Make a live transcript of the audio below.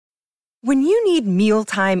When you need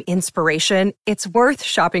mealtime inspiration, it's worth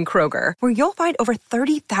shopping Kroger, where you'll find over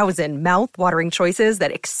 30,000 mouth-watering choices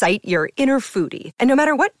that excite your inner foodie. And no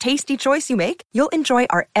matter what tasty choice you make, you'll enjoy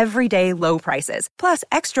our everyday low prices, plus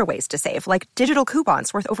extra ways to save, like digital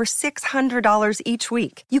coupons worth over $600 each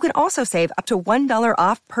week. You can also save up to $1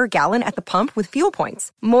 off per gallon at the pump with fuel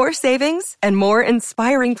points. More savings and more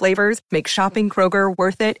inspiring flavors make shopping Kroger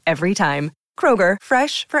worth it every time. Kroger,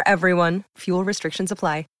 fresh for everyone. Fuel restrictions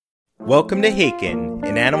apply. Welcome to Haken,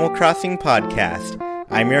 an Animal Crossing podcast.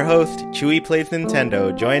 I'm your host, Chewy Plays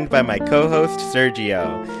Nintendo, joined by my co-host,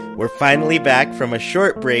 Sergio. We're finally back from a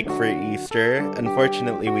short break for Easter.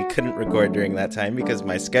 Unfortunately, we couldn't record during that time because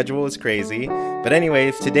my schedule was crazy. But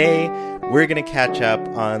anyways, today, we're going to catch up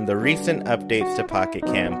on the recent updates to Pocket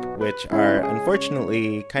Camp, which are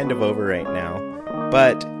unfortunately kind of over right now.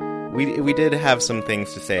 But we did have some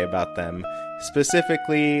things to say about them.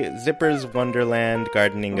 Specifically, Zipper's Wonderland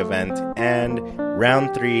gardening event and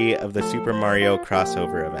round 3 of the Super Mario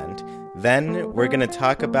crossover event. Then, we're going to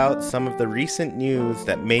talk about some of the recent news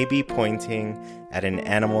that may be pointing at an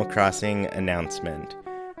Animal Crossing announcement.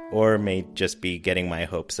 Or may just be getting my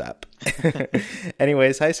hopes up.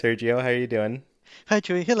 Anyways, hi Sergio, how are you doing? Hi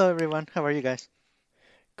Chewy, hello everyone, how are you guys?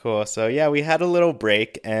 Cool. So yeah, we had a little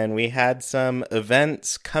break and we had some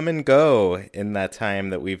events come and go in that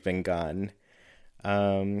time that we've been gone.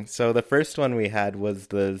 So the first one we had was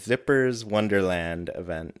the Zipper's Wonderland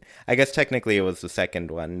event. I guess technically it was the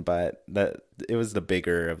second one, but it was the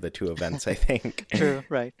bigger of the two events, I think. True,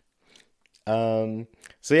 right. So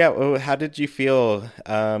yeah, how did you feel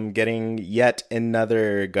getting yet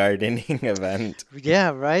another gardening event?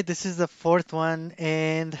 Yeah, right. This is the fourth one,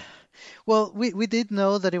 and well, we did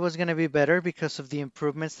know that it was going to be better because of the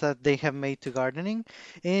improvements that they have made to gardening,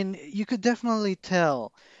 and you could definitely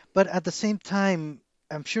tell. But at the same time,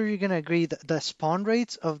 I'm sure you're going to agree that the spawn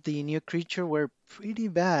rates of the new creature were pretty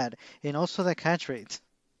bad, and also the catch rates.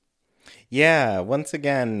 Yeah, once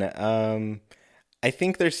again, I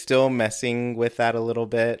think they're still messing with that a little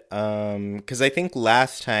bit. Because I think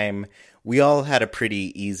last time we all had a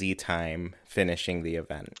pretty easy time finishing the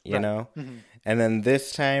event, you know? Mm-hmm. And then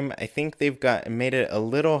this time, I think they've made it a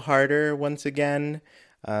little harder once again.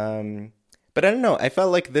 But I don't know. I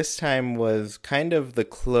felt like this time was kind of the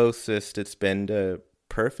closest it's been to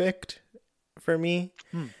perfect for me.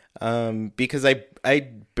 Because I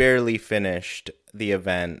barely finished the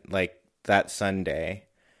event like that Sunday.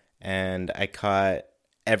 And I caught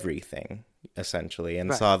everything, essentially,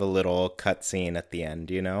 and saw the little cutscene at the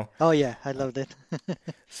end, you know? Oh, yeah. I loved it.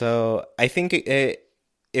 So I think it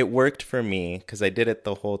worked for me because I did it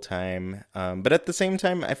the whole time. But at the same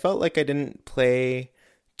time, I felt like I didn't play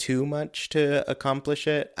too much to accomplish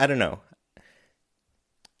it. I don't know.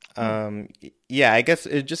 Yeah, I guess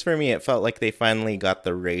just for me, it felt like they finally got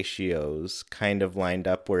the ratios kind of lined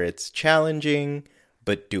up where it's challenging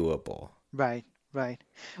but doable. Right. Right.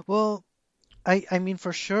 Well, I mean,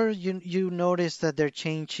 for sure, you notice that they're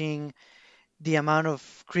changing the amount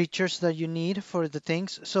of creatures that you need for the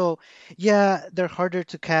things. So, yeah, they're harder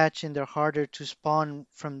to catch and they're harder to spawn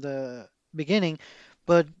from the beginning,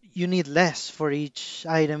 but you need less for each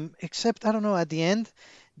item, except, I don't know, at the end,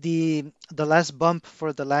 the last bump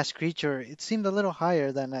for the last creature, it seemed a little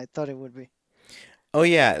higher than I thought it would be. Oh,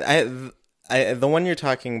 yeah. The one you're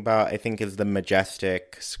talking about, I think, is the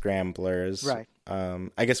Majestic Scramblers. Right.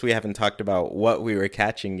 I guess we haven't talked about what we were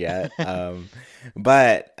catching yet.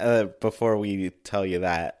 But before we tell you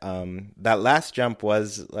that, that last jump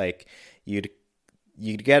was like you'd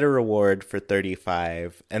get a reward for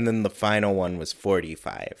 35, and then the final one was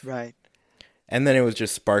 45. Right. And then it was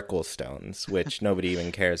just sparkle stones, which nobody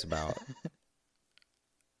even cares about.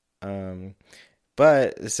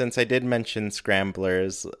 But since I did mention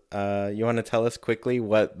scramblers, you want to tell us quickly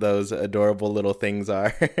what those adorable little things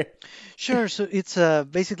are? Sure. So it's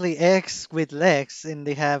basically eggs with legs, and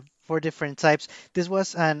they have 4 different types. This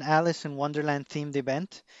was an Alice in Wonderland themed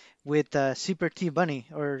event with Zipper T Bunny,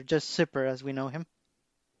 or just Zipper as we know him.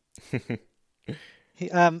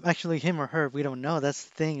 Actually, him or her, we don't know. That's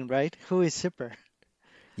the thing, right? Who is Zipper?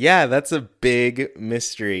 Yeah, that's a big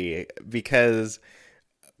mystery because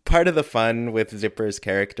part of the fun with Zipper's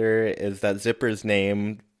character is that Zipper's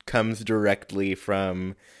name comes directly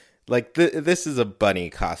from, like, this is a bunny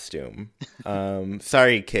costume.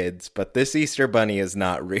 Sorry, kids, but this Easter bunny is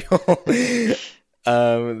not real.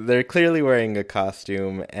 They're clearly wearing a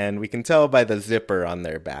costume, and we can tell by the zipper on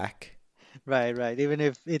their back. Right, right. Even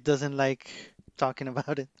if it doesn't like talking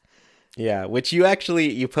about it. Yeah, which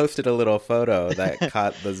you posted a little photo that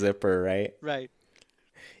caught the zipper, right? Right.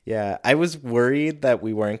 Yeah, I was worried that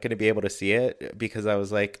we weren't going to be able to see it because I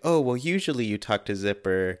was like, oh, well, usually you talk to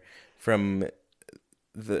Zipper from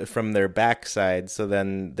from their backside, so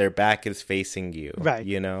then their back is facing you, Right.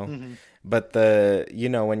 you know? Hmm. But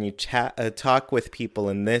when you talk with people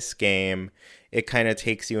in this game, it kind of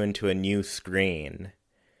takes you into a new screen.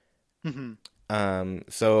 Hmm.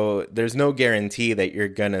 So there's no guarantee that you're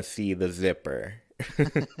gonna see the zipper.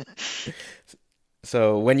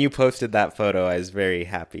 So when you posted that photo, I was very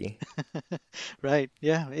happy. Right.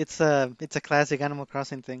 Yeah. It's a classic Animal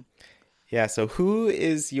Crossing thing. Yeah, so who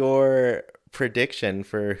is your prediction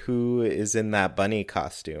for who is in that bunny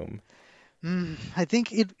costume? I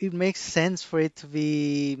think it makes sense for it to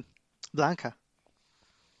be Blanca.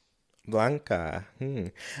 Blanca.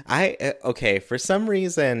 Okay, for some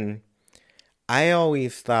reason, I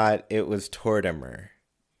always thought it was Tortimer.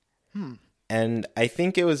 Hmm. And I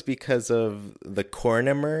think it was because of the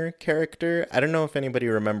Cornimer character. I don't know if anybody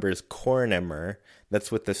remembers Cornimer.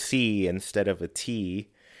 That's with a C instead of a T.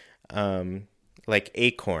 Like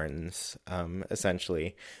acorns,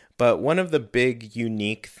 essentially. But one of the big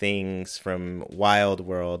unique things from Wild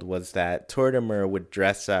World was that Tortimer would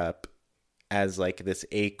dress up as like this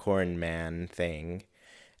acorn man thing,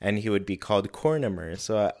 and he would be called Cornimer.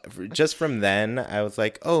 So just from then, I was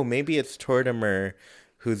like, oh, maybe it's Tortimer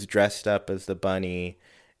who's dressed up as the bunny.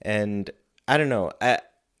 And I don't know.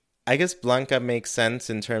 I guess Blanca makes sense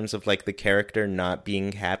in terms of like the character not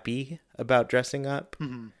being happy about dressing up.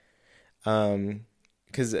 Hmm.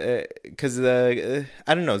 Because I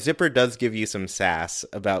don't know, Zipper does give you some sass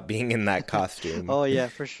about being in that costume. Oh yeah,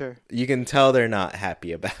 for sure. You can tell they're not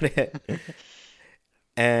happy about it.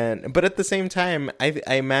 But at the same time, I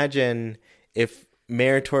imagine if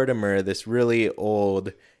Mayor Tortimer, this really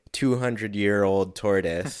old 200-year-old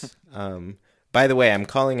tortoise, by the way, I'm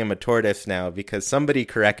calling him a tortoise now because somebody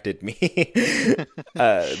corrected me.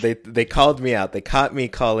 They called me out. They caught me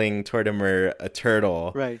calling Tortimer a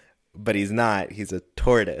turtle. Right. But he's not. He's a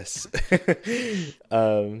tortoise.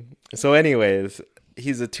 So anyways,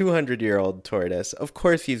 he's a 200-year-old tortoise. Of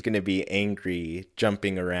course he's going to be angry,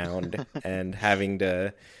 jumping around and having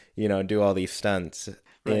to, do all these stunts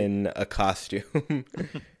in a costume.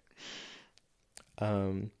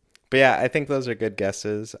 But yeah, I think those are good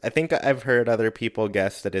guesses. I think I've heard other people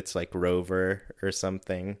guess that it's like Rover or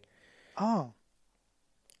something. Oh,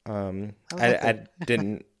 I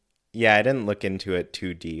didn't. Yeah, I didn't look into it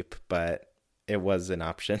too deep, but it was an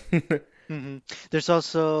option. hmm. There's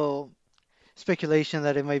also speculation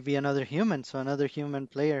that it might be another human, so another human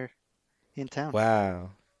player in town.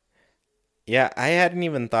 Wow. Yeah, I hadn't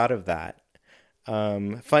even thought of that.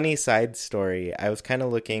 Funny side story. I was kind of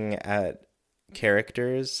looking at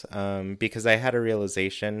characters because I had a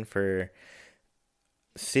realization for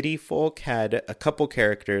City Folk had a couple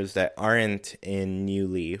characters that aren't in New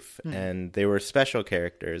Leaf, and they were special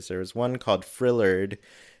characters. There was one called Frillard,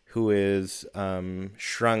 who is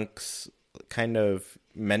Shrunk's kind of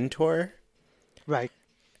mentor, Right.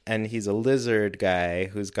 and he's a lizard guy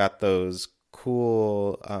who's got those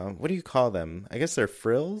cool, what do you call them? I guess they're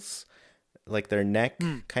frills, like their neck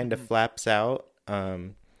kind of flaps out.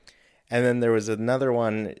 And then there was another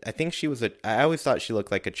one. I think I always thought she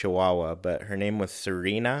looked like a Chihuahua, but her name was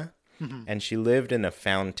Serena, and she lived in a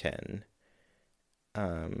fountain.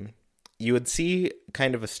 You would see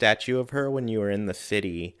kind of a statue of her when you were in the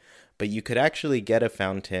city, but you could actually get a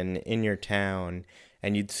fountain in your town,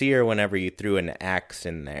 and you'd see her whenever you threw an axe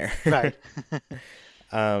in there. Right.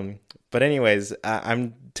 But anyways,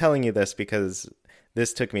 I'm telling you this because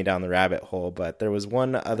this took me down the rabbit hole, but there was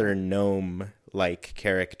one other gnome-like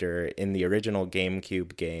character in the original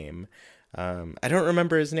GameCube game. I don't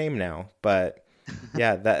remember his name now, but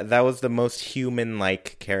yeah, that was the most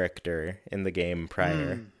human-like character in the game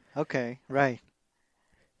prior. Okay, right.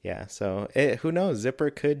 Yeah, so who knows? Zipper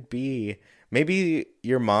could be... Maybe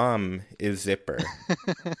your mom is Zipper.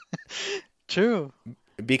 True.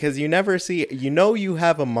 Because you never see... you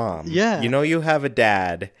have a mom. Yeah. You have a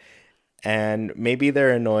dad. And maybe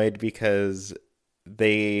they're annoyed because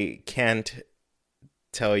they can't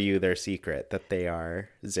tell you their secret that they are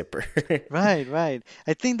Zipper. Right, right.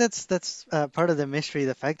 I think that's part of the mystery,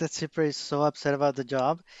 the fact that Zipper is so upset about the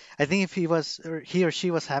job. I think if he or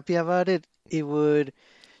she was happy about it, it would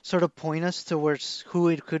sort of point us towards who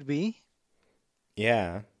it could be.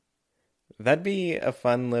 Yeah. That'd be a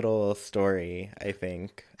fun little story, I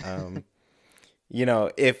think.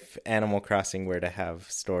 If Animal Crossing were to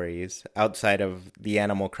have stories outside of the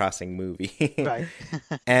Animal Crossing movie. Right.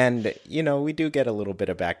 And, we do get a little bit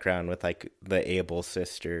of background with, like, the Able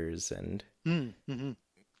sisters and... Mm-hmm.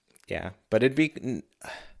 Yeah, but it'd be...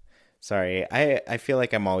 Sorry, I feel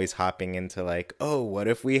like I'm always hopping into, like, oh, what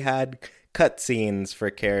if we had cutscenes for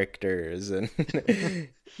characters? And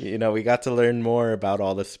We got to learn more about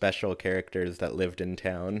all the special characters that lived in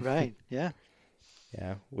town. Right. Yeah.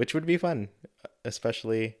 Yeah, which would be fun,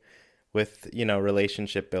 especially with,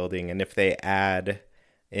 relationship building, and if they add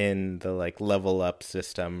in the like level up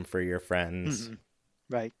system for your friends. Hmm.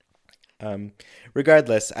 Right. Um,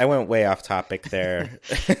 Regardless, I went way off topic there.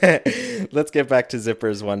 Let's get back to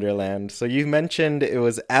Zipper's Wonderland. So you mentioned it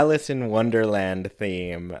was Alice in Wonderland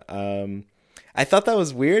theme. I thought that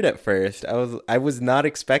was weird at first. I was not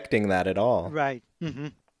expecting that at all. Right. Hmm.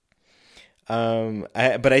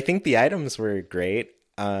 But I think the items were great.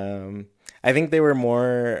 I think they were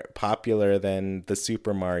more popular than the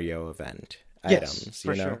Super Mario event Yes, items,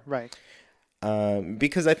 for sure. Right.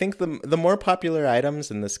 because I think the more popular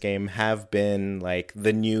items in this game have been like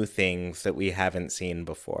the new things that we haven't seen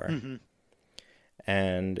before. Hmm.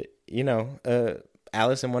 And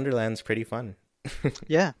Alice in Wonderland's pretty fun.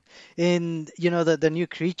 Yeah. And the new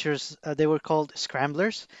creatures, they were called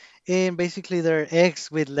scramblers, and basically they're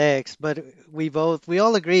eggs with legs, but we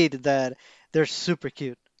all agreed that they're super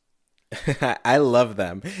cute. I love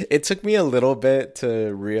them. It took me a little bit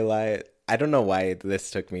to realize. I don't know why this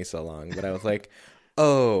took me so long, but I was like,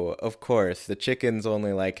 oh, of course, the chicken's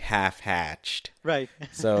only like half hatched. Right.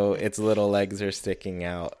 So its little legs are sticking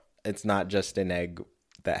out. It's not just an egg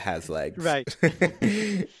that has legs. Right.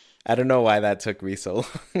 I don't know why that took me so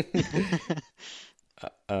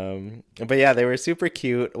long. But yeah, they were super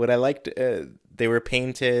cute. What I liked, they were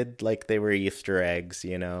painted like they were Easter eggs.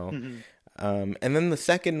 Hmm. And then the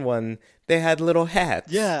second one, they had little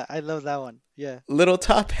hats, Yeah, I love that one. Yeah. little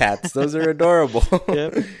top hats. Those are adorable.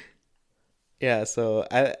 Yep. Yeah, so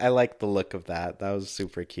I like the look of that. That was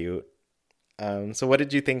super cute. So what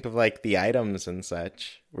did you think of like the items and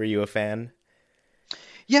such? Were you a fan?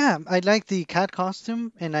 Yeah, I like the cat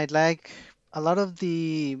costume, and I like a lot of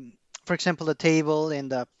for example, the table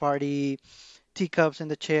and the party teacups and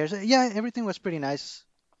the chairs. Yeah, everything was pretty nice.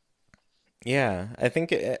 Yeah, I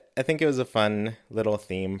think it was a fun little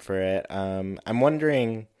theme for it. I'm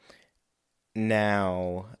wondering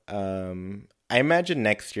now. I imagine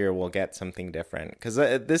next year we'll get something different because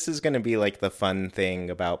this is going to be like the fun thing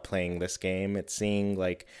about playing this game. It's seeing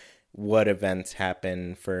like what events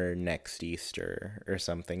happen for next Easter or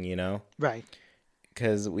something. Right.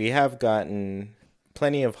 Because we have gotten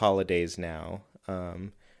plenty of holidays now,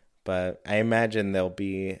 but I imagine there'll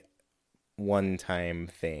be one-time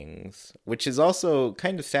things, which is also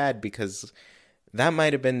kind of sad because that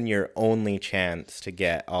might have been your only chance to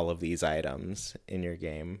get all of these items in your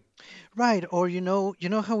game. Right. Or you know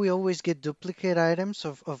how we always get duplicate items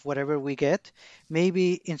of whatever we get?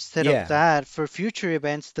 Maybe instead of Yeah. that, for future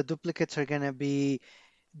events, the duplicates are gonna be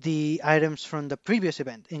the items from the previous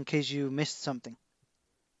event in case you missed something.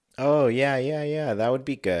 Oh, yeah, yeah, yeah. That would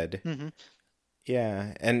be good. Hmm.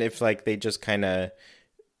 Yeah. And if like they just kind of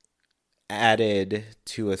added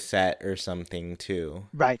to a set or something too.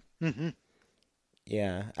 Right. Hmm.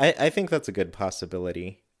 Yeah. I think that's a good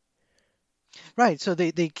possibility. Right. So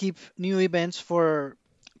they keep new events for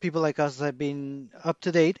people like us that have been up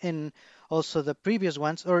to date, and also the previous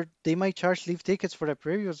ones, or they might charge leave tickets for the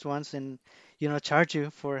previous ones and charge you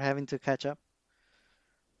for having to catch up.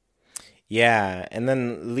 Yeah. And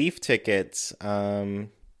then Leaf tickets,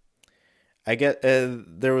 I get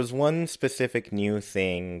there was one specific new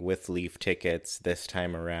thing with Leaf tickets this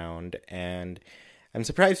time around, and I'm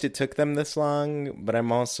surprised it took them this long, but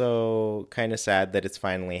I'm also kind of sad that it's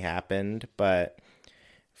finally happened. But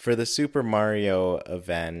for the Super Mario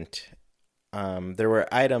event, there were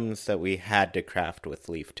items that we had to craft with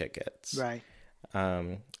Leaf tickets. Right.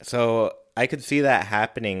 So I could see that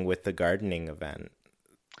happening with the gardening event.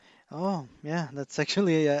 Oh, yeah, that's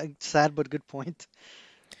actually a sad but good point.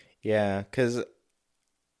 Yeah, because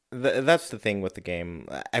that's the thing with the game.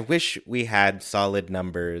 I wish we had solid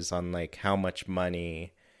numbers on like how much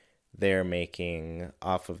money they're making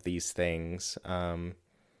off of these things.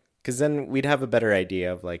 Because then we'd have a better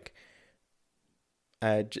idea of like,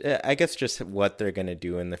 I guess just what they're gonna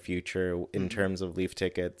do in the future in Hmm. terms of Leaf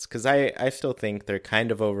tickets. Because I still think they're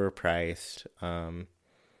kind of overpriced.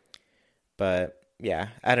 But yeah,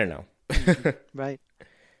 I don't know. Hmm. Right.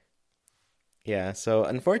 Yeah, so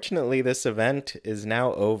unfortunately, this event is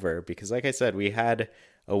now over because, like I said, we had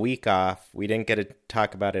a week off. We didn't get to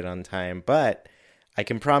talk about it on time, but I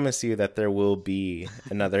can promise you that there will be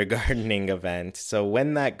another gardening event. So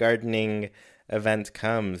when that gardening event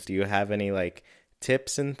comes, do you have any like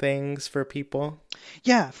tips and things for people?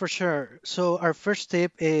 Yeah, for sure. So our first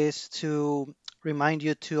tip is to remind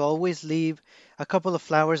you to always leave a couple of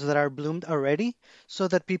flowers that are bloomed already so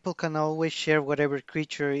that people can always share whatever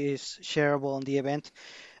creature is shareable on the event.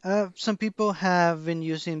 Some people have been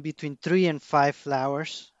using between 3 and 5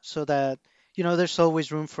 flowers so that, there's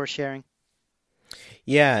always room for sharing.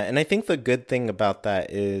 Yeah, and I think the good thing about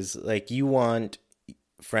that is like you want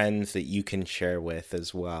friends that you can share with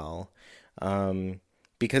as well. Um,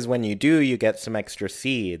 because when you do, you get some extra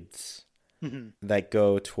seeds Hmm. that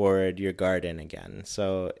go toward your garden again.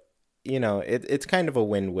 So, it's kind of a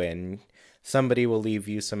win-win. Somebody will leave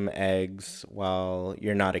you some eggs while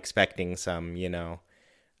you're not expecting some.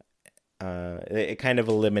 It kind of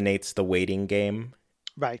eliminates the waiting game.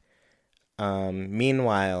 Right.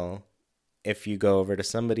 Meanwhile, if you go over to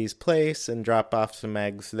somebody's place and drop off some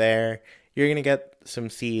eggs there, you're going to get some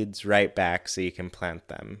seeds right back so you can plant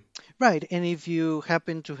them. Right. And if you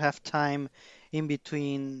happen to have time in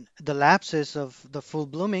between the lapses of the full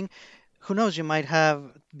blooming, who knows, you might have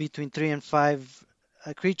between 3 and 5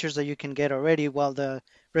 creatures that you can get already while the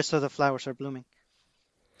rest of the flowers are blooming.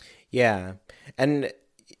 Yeah. And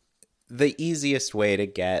the easiest way to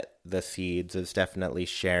get the seeds is definitely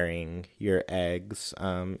sharing your eggs.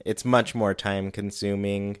 It's much more time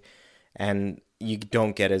consuming, and you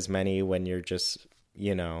don't get as many when you're just,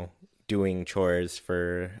 doing chores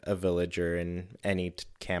for a villager in any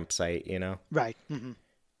campsite. Right. Hmm.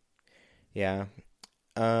 Yeah.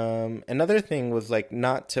 Another thing was like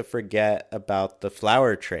not to forget about the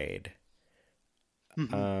flower trade.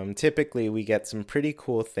 Hmm. Typically, we get some pretty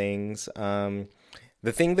cool things.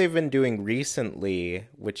 The thing they've been doing recently,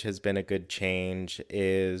 which has been a good change,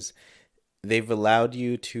 is they've allowed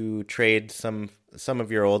you to trade some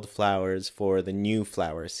of your old flowers for the new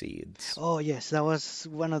flower seeds. Oh, yes, that was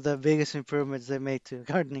one of the biggest improvements they made to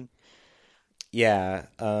gardening. Yeah,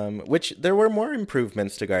 which there were more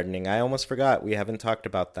improvements to gardening. I almost forgot. We haven't talked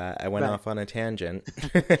about that. I went Right. off on a tangent.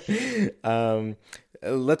 um,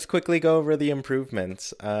 let's quickly go over the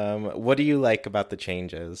improvements. What do you like about the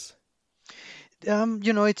changes?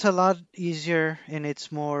 It's a lot easier and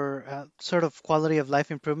it's more sort of quality of life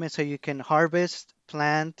improvement. So you can harvest,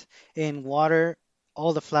 plant, and water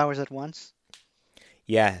all the flowers at once.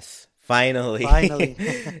 Yes, finally. Finally.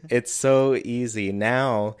 It's so easy.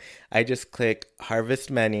 Now I just click harvest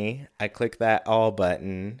many. I click that all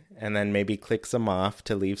button and then maybe click some off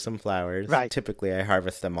to leave some flowers. Right. Typically, I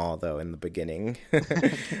harvest them all though in the beginning.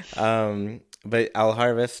 But I'll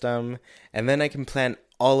harvest them and then I can plant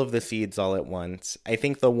all of the seeds all at once. I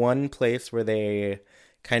think the one place where they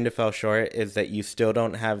kind of fell short is that you still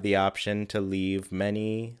don't have the option to leave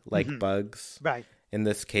many like Hmm. bugs, Right. in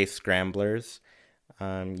this case scramblers.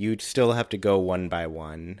 You'd still have to go one by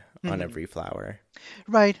one on Hmm. every flower.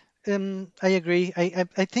 Right. I agree.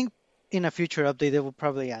 I think in a future update they will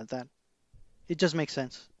probably add that. It just makes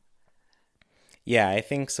sense. Yeah, I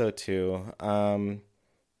think so too.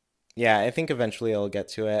 Yeah, I think eventually I'll get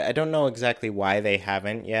to it. I don't know exactly why they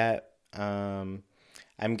haven't yet.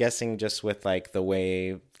 I'm guessing just with like the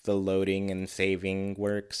way the loading and saving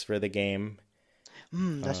works for the game.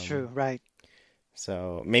 That's true. Um, Right.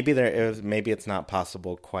 so maybe it's not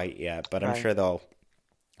possible quite yet, but I'm Right. sure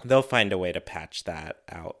they'll find a way to patch that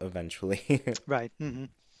out eventually. Right. Hmm.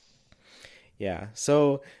 Yeah.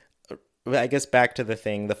 So I guess back to the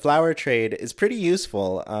thing, the flower trade is pretty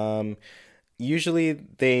useful. Usually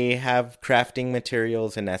they have crafting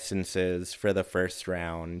materials and essences for the first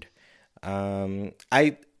round. I'm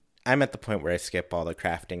at the point where I skip all the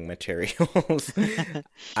crafting materials.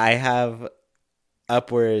 I have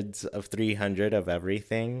upwards of 300 of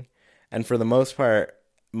everything, and for the most part,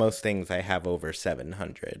 most things I have over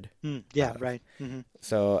 700 Yeah. of. Right. Hmm.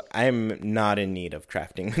 So I'm not in need of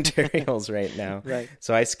crafting materials right now. Right.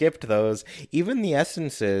 So I skipped those. Even the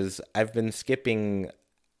essences, I've been skipping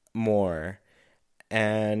more.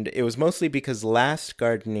 And it was mostly because last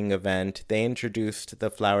gardening event, they introduced the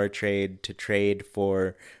flower trade to trade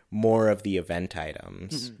for more of the event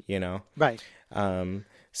items, Hmm. you know? Right.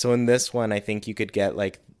 So in this one, I think you could get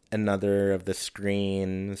like another of the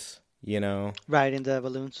screens. Right. In the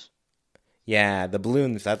balloons. Yeah, the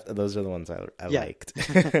balloons, those are the ones I Yeah. liked.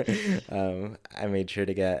 I made sure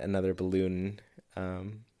to get another balloon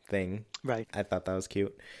thing. Right. I thought that was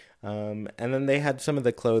cute. And then they had some of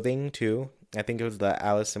the clothing too. I think it was the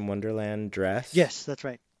Alice in Wonderland dress. Yes, that's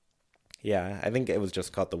right. Yeah, I think it was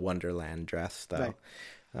just called the Wonderland dress, though.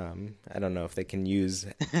 Right. I don't know if they can use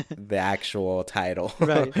the actual title,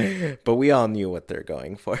 Right. but we all knew what they're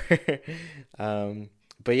going for.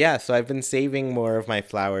 But yeah, so I've been saving more of my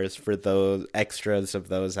flowers for those extras of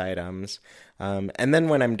those items. And then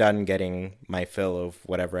when I'm done getting my fill of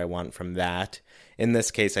whatever I want from that, in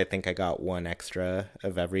this case, I think I got one extra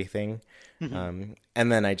of everything. Hmm.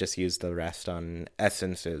 And then I just use the rest on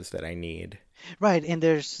essences that I need. Right. And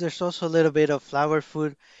there's also a little bit of flower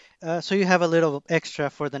food So you have a little extra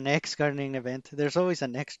for the next gardening event. There's always a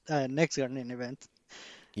next gardening event.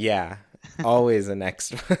 Yeah, always the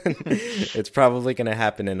next one. It's probably going to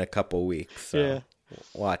happen in a couple weeks, Yeah. so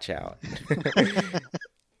watch out.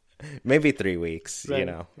 Maybe 3 weeks, you Right.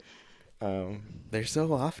 know. They're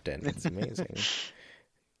so often. It's amazing.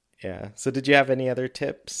 Yeah. So did you have any other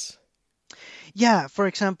tips? Yeah, for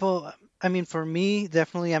example, I mean, for me,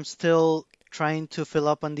 definitely, I'm still trying to fill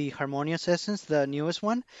up on the Harmonious Essence, the newest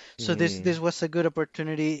one. So this Mm. was a good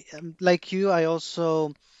opportunity. Like you, I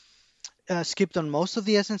also skipped on most of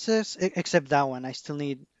the essences except that one. I still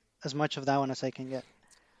need as much of that one as I can get.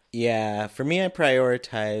 Yeah, for me, I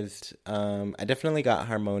prioritized. I definitely got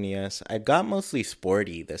Harmonious. I got mostly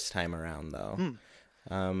Sporty this time around, though.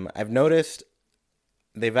 Hmm. I've noticed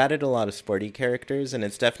they've added a lot of sporty characters, and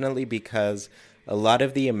it's definitely because a lot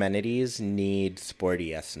of the amenities need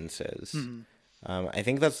sporty essences. Hmm. I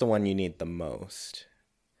think that's the one you need the most.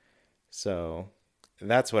 So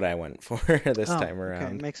that's what I went for this Oh, time okay,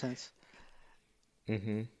 around. makes sense.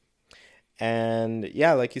 hmm And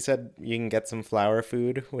yeah, like you said, you can get some flower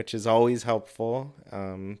food, which is always helpful.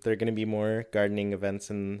 There are going to be more gardening events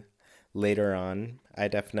in later on. I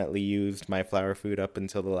definitely used my flower food up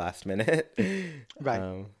until the last minute. Right.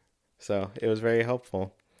 um, so it was very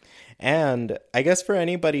helpful. And I guess for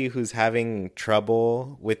anybody who's having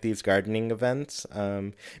trouble with these gardening events,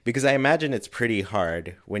 because I imagine it's pretty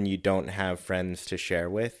hard when you don't have friends to share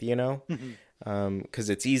with, you know? Hmm. Because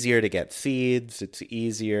it's easier to get seeds, it's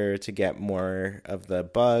easier to get more of the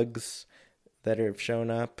bugs that have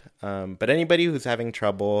shown up. But anybody who's having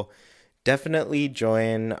trouble, definitely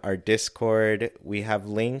join our Discord. We have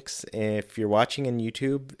links. If you're watching on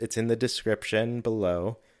YouTube, it's in the description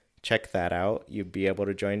below. Check that out. You'll be able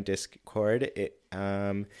to join Discord.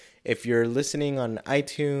 If you're listening on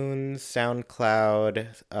iTunes, SoundCloud,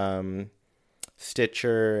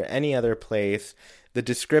 Stitcher, any other place, the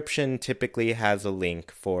description typically has a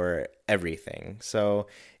link for everything. So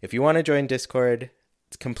if you want to join Discord,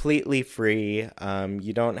 it's completely free.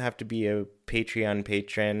 You don't have to be a Patreon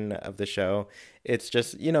patron of the show. It's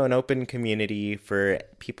just, you know, an open community for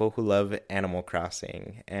people who love Animal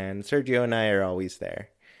Crossing. And Sergio and I are always there,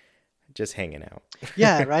 just hanging out.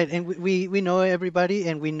 Yeah, right. And we know everybody,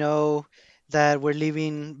 and we know that we're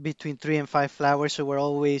leaving between 3 and 5 flowers, so we're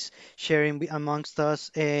always sharing amongst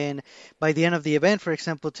us. And by the end of the event, for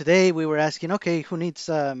example, today we were asking, okay, who needs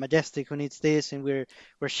Majestic, who needs this, and we're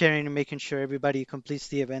sharing and making sure everybody completes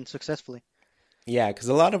the event successfully. Yeah, because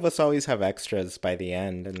a lot of us always have extras by the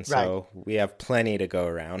end, and Right, so we have plenty to go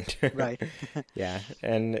around. right. Yeah,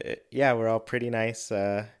 and yeah, we're all pretty nice.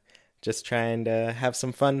 Just trying to have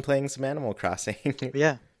some fun playing some Animal Crossing.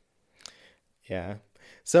 Yeah. Yeah.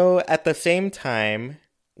 So at the same time,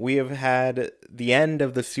 we have had the end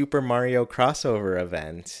of the Super Mario crossover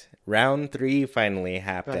event. Round 3 finally Right.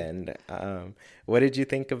 happened. What did you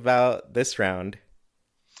think about this round?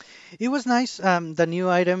 It was nice. The new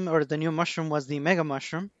item or the new mushroom was the Mega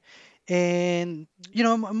Mushroom. And,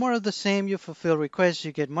 more of the same. You fulfill requests,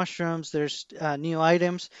 you get mushrooms, there's new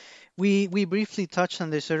items. We briefly touched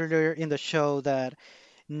on this earlier in the show that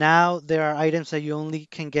now there are items that you only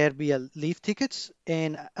can get via leaf tickets.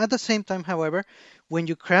 And at the same time, however, when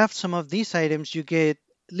you craft some of these items, you get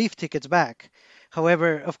leaf tickets back.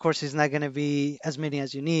 However, of course, it's not going to be as many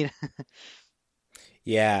as you need.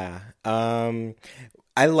 Yeah.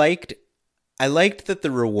 I liked I liked that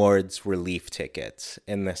the rewards were leaf tickets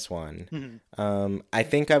in this one. Mhm. I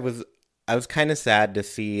think I was kind of sad to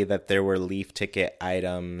see that there were leaf ticket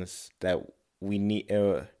items that we need,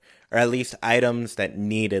 or at least items that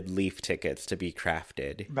needed leaf tickets to be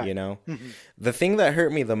crafted, you Right. know? Mhm. The thing that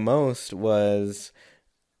hurt me the most was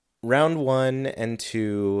round 1 and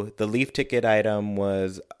 2, the leaf ticket item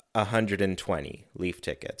was 120 leaf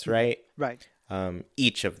tickets, Mhm. right? Right.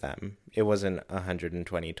 Each of them. It wasn't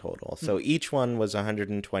 120 total. So Mhm. each one was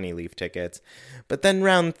 120 leaf tickets. But then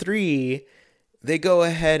round 3, they go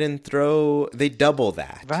ahead and they double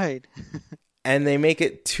that. Right. And they make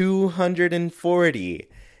it 240.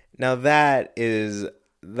 Now that's,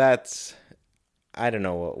 I don't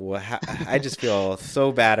know I just feel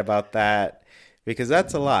so bad about that because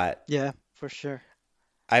that's a lot. Yeah, for sure.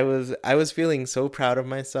 I was feeling so proud of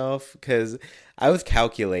myself because I was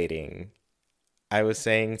calculating. I was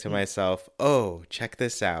saying to Mm. myself, "Oh, check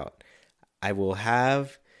this out. I will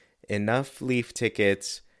have enough leaf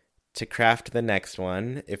tickets to craft the next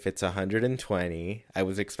one if it's 120. I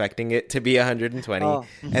was expecting it to be 120, Oh,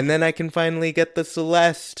 and then I can finally get the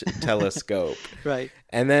Celeste telescope." right.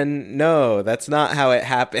 And then no, that's not how it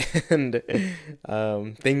happened.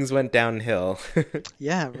 Things went downhill.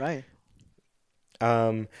 Yeah, right.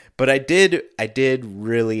 But I did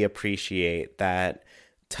really appreciate that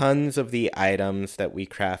tons of the items that we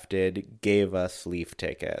crafted gave us leaf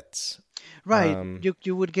tickets. Right. Um,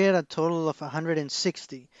 You would get a total of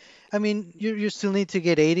 160. I mean, you still need to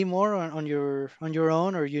get 80 more on your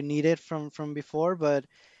own, or you need it from before, but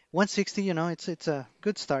 160, it's a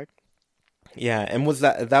good start. yeah, and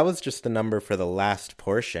that was just the number for the last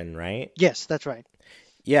portion, right? Yes, that's right.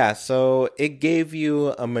 Yeah, so it gave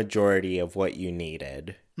you a majority of what you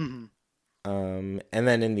needed. Hmm. And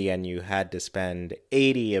then in the end, you had to spend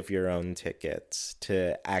 80 of your own tickets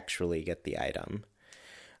to actually get the item.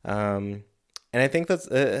 Um, and I think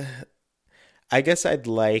I guess I'd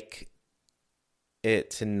like it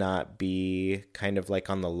to not be kind of like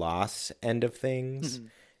on the loss end of things. Hmm.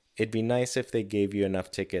 It'd be nice if they gave you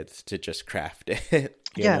enough tickets to just craft it,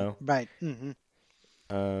 you Yeah, know? right. Hmm.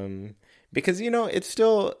 Um, because, it's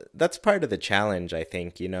still, that's part of the challenge, I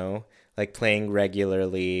think, like playing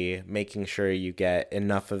regularly, making sure you get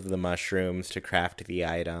enough of the mushrooms to craft the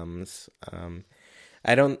items.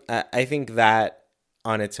 I think that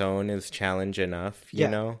on its own is challenge enough, you Yeah,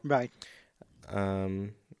 know? right.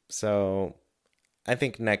 So I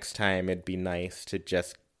think next time it'd be nice to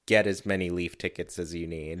just get as many leaf tickets as you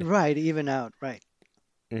need. Right, even out, right.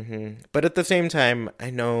 But at the same time, I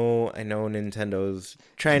know Nintendo's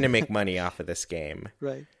trying to make money off of this game.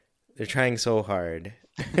 Right. They're trying so hard.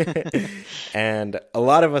 And a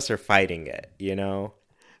lot of us are fighting it.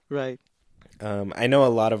 Right. I know a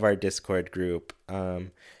lot of our Discord group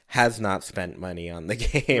has not spent money on the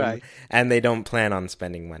game, Right. and they don't plan on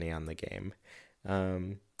spending money on the game.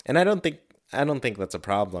 And I don't think that's a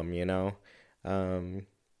problem. Um,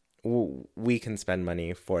 we can spend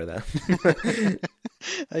money for them.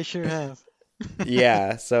 I sure have.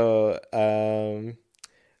 Yeah, so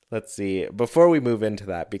let's see. Before we move into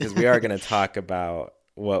that, because we are going to talk about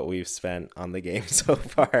what we've spent on the game so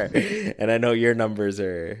far, and I know your numbers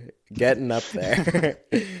are getting up there.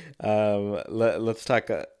 Let's talk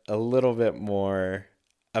a little bit more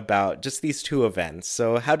about just these two events.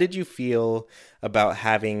 So, how did you feel about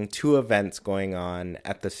having two events going on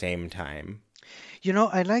at the same time?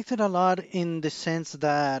 I liked it a lot in the sense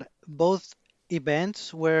that both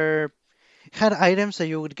events had items that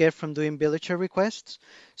you would get from doing villager requests.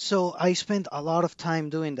 So I spent a lot of time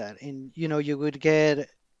doing that. And you would get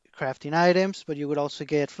crafting items, but you would also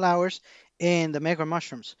get flowers and the mega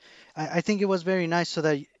mushrooms. I think it was very nice so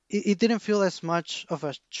that it didn't feel as much of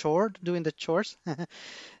a chore doing the chores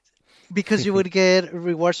because you would get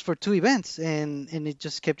rewards for two events and it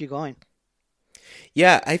just kept you going.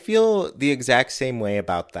 Yeah, I feel the exact same way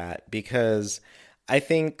about that because I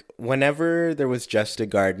think whenever there was just a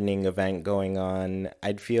gardening event going on,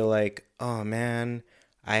 I'd feel like, oh man,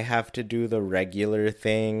 I have to do the regular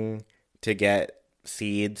thing to get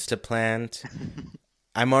seeds to plant.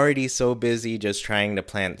 I'm already so busy just trying to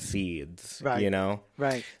plant seeds, Right, you know?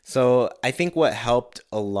 right. So I think what helped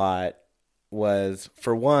a lot was,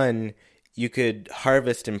 for one, you could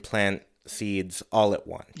harvest and plant seeds all at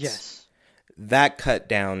once. Yes. That cut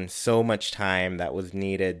down so much time that was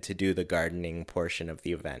needed to do the gardening portion of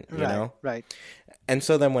the event, you Right, know? right. And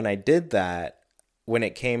so then when I did that, when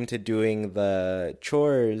it came to doing the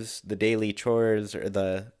chores, the daily chores, or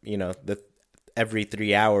the every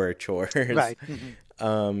 3 hour chores, Right.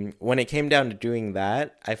 Hmm. when it came down to doing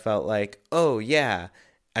that, I felt like, oh yeah,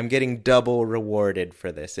 I'm getting double rewarded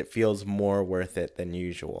for this. It feels more worth it than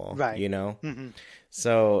usual, Right. you know? Hmm.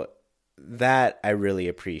 So that I really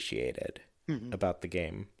appreciated Hmm. about the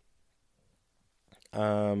game.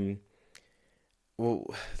 Um, well,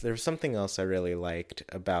 there was something else I really liked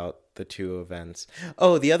about the two events.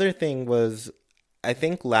 Oh, the other thing was, I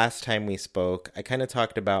think last time we spoke, I kind of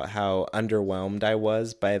talked about how underwhelmed I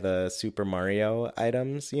was by the Super Mario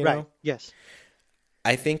items, you Right. know? Yes.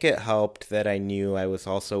 I think it helped that I knew I was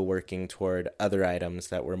also working toward other items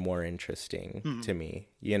that were more interesting Hmm. to me,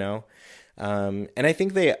 you know? And I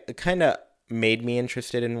think they kind of made me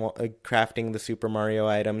interested in crafting the Super Mario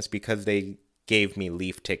items because they gave me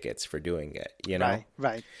leaf tickets for doing it, you know? Right.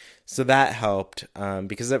 Right. So that helped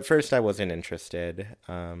because at first I wasn't interested.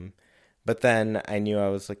 But then I knew I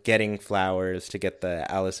was like getting flowers to get the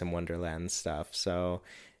Alice in Wonderland stuff. So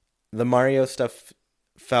the Mario stuff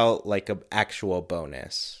felt like an actual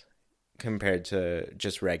bonus compared to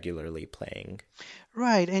just regularly playing.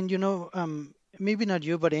 Right. And maybe not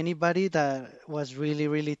you, but anybody that was really,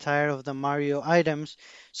 really tired of the Mario items,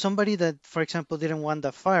 somebody that, for example, didn't want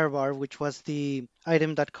the Fire Bar, which was the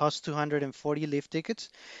item that cost 240 leaf tickets,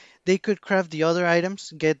 they could craft the other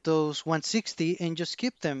items, get those 160, and just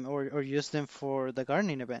keep them or use them for the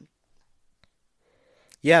gardening event.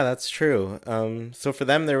 Yeah, that's true. So for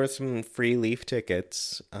them, there was some free Leaf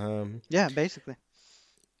tickets. Yeah, basically.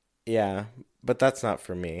 Yeah, but that's not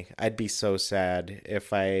for me. I'd be so sad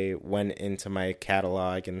if I went into my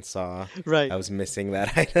catalog and saw Right. I was missing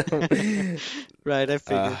that item. Right, I uh,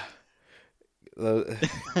 figured.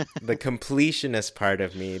 the, the completionist part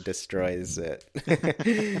of me destroys it.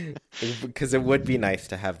 Because it would be nice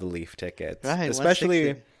to have the Leaf tickets, Right, especially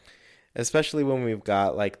 160. especially when we've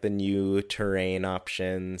got like the new terrain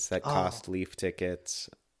options that Oh, cost Leaf tickets.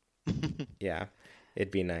 Yeah,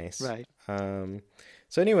 it'd be nice. right.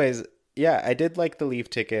 So anyways, yeah, I did like the Leaf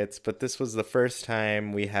tickets, but this was the first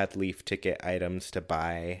time we had Leaf ticket items to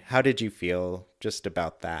buy. How did you feel just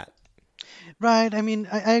about that? Right. I mean,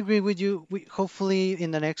 I agree with you. Hopefully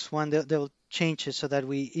in the next one they'll change it so that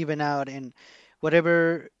we even out and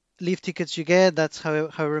whatever leaf tickets you get, that's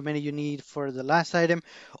however many you need for the last item.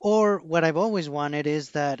 Or what I've always wanted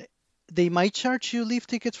is that they might charge you leaf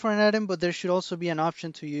tickets for an item, but there should also be an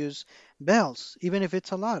option to use bells, even if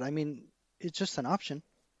it's a lot. I mean, it's just an option.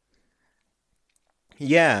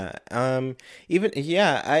 Yeah, even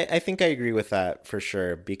yeah, I think I agree with that for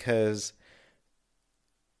sure because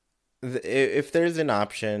if there's an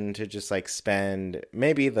option to just like spend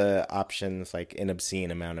maybe the options like an obscene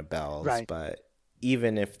amount of bells, Right. but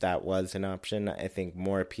even if that was an option, I think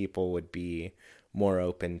more people would be more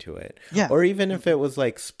open to it. Yeah. Or even if Hmm. it was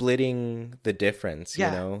like splitting the difference, you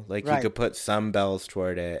Yeah. know, like you Right. could put some bells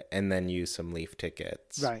toward it and then use some leaf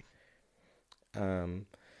tickets. Right. Um,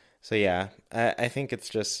 so yeah, I think it's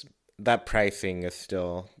just that pricing is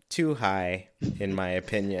still too high in my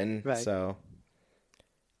opinion. Right. So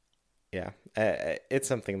yeah, it's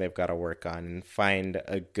something they've got to work on and find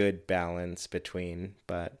a good balance between.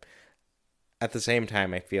 But at the same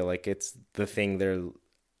time, I feel like it's the thing they're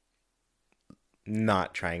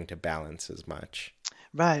not trying to balance as much.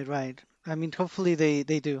 Right. Right. I mean, hopefully they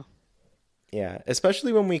do. Yeah,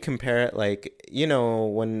 especially when we compare it, like, you know,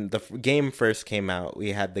 when the game first came out,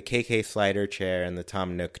 we had the KK Slider chair and the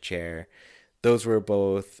Tom Nook chair. Those were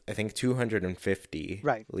both, I think, 250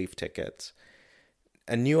 Right. Leaf tickets.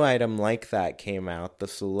 A new item like that came out, the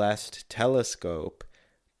Celeste telescope,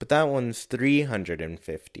 but that one's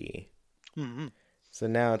 350. Hmm. So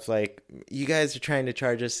now it's like you guys are trying to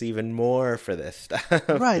charge us even more for this stuff.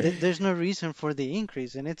 Right. There's no reason for the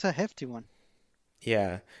increase, and it's a hefty one.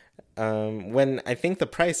 Yeah. When I think the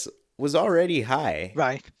price was already high.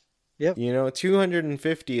 Right. Yep. You know,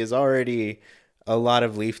 250 is already a lot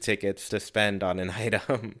of Leaf tickets to spend on an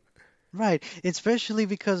item. Right. Especially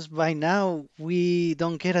because by now we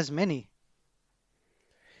don't get as many.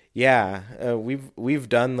 Yeah, we've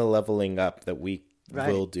done the leveling up that we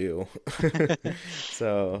Right. will do.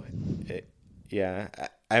 So, it, yeah,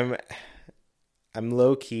 I'm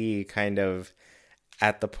low key kind of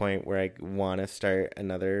at the point where I want to start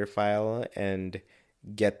another file and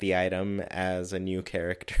get the item as a new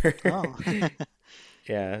character. Oh.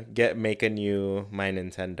 Yeah, make a new My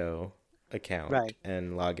Nintendo account Right.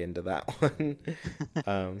 and log into that one.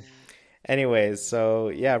 um, Anyways, so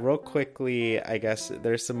yeah, real quickly, I guess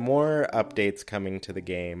there's some more updates coming to the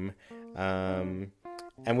game. Um,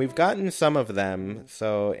 and we've gotten some of them,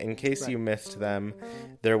 so in case Right. you missed them,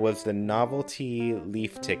 there was the novelty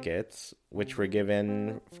leaf tickets, which were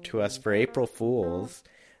given to us for April Fools.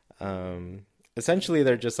 Essentially,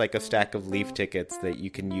 they're just like a stack of leaf tickets that you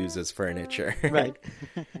can use as furniture. Right.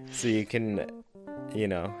 So you can, you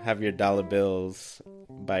know, have your dollar bills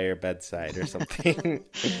by your bedside or something.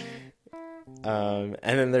 And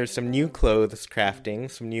then there's some new clothes crafting.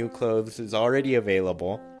 Some new clothes is already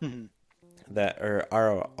available Mhm. that are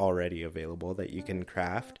already available that you can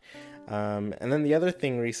craft. And then the other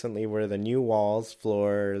thing recently were the new walls,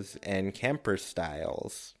 floors, and camper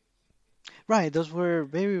styles. Right. Those were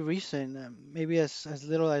very recent, maybe as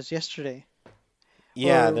little as yesterday,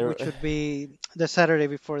 Yeah, or there. which would be the Saturday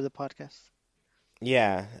before the podcast.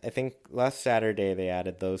 Yeah, I think last Saturday they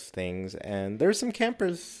added those things, and there's some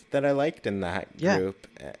campers that I liked in that Yeah. group.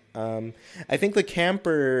 I think the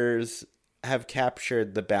campers have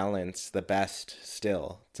captured the balance the best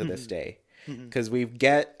still to this Hmm. day. Hmm. Because we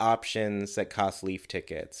get options that cost leaf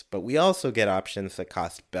tickets, but we also get options that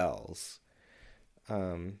cost bells.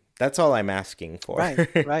 That's all I'm asking for.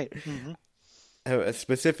 Right. Right. Hmm.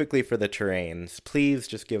 Specifically for the terrains. Please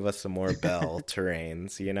just give us some more bell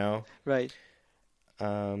terrains, you know? Right.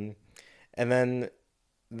 Um, and then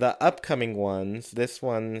the upcoming ones, this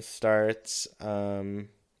one starts, I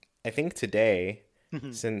think today,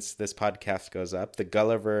 Hmm. since this podcast goes up, the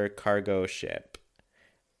Gulliver cargo ship.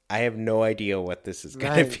 I have no idea what this is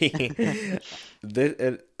going Right. to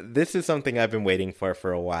be. This is something I've been waiting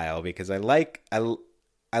for a while because I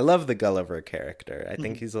I love the Gulliver character. I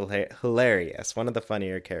think he's hilarious. One of the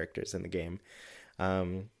funnier characters in the game.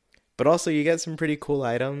 But also you get some pretty cool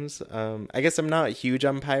items. I guess I'm not huge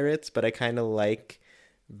on pirates, but I kind of like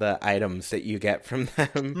the items that you get from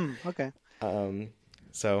them. Okay.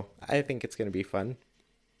 So I think it's going to be fun.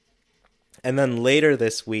 And then later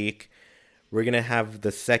this week, we're going to have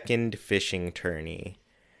the second fishing tourney.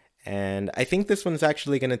 And I think this one's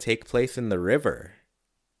actually going to take place in the river.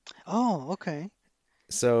 Oh, okay.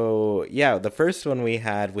 So, yeah, the first one we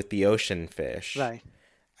had with the ocean fish. Right.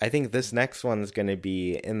 I think this next one's going to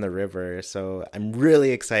be in the river. So I'm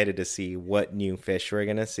really excited to see what new fish we're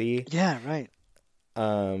going to see. Yeah, right.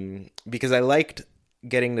 Because I liked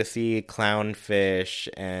getting to see clownfish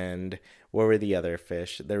and what were the other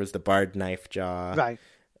fish? There was the barred knife jaw. Right.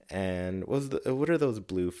 And what are those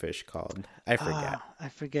blue fish called? I forget. I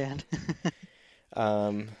forget.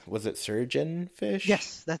 Was it surgeon fish?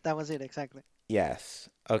 Yes, that was it, exactly. Yes.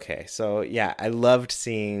 Okay. So yeah, I loved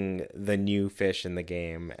seeing the new fish in the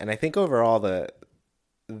game, and I think overall the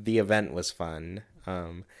event was fun,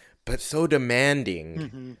 but so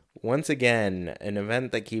demanding. Once again, an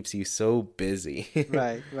event that keeps you so busy.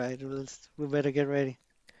 Right. We better get ready.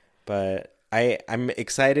 But I'm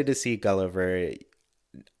excited to see Gulliver.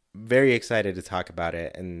 Very excited to talk about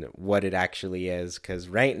it and what it actually is, because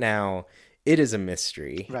right now it is a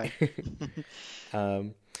mystery. Right.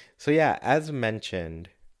 So yeah, as mentioned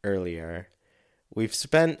earlier, we've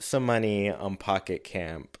spent some money on Pocket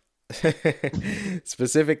Camp.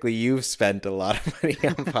 Specifically, you've spent a lot of money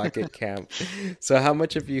on Pocket Camp. So how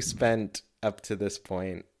much have you spent up to this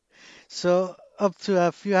point? So up to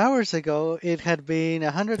a few hours ago, it had been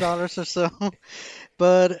 $100 or so,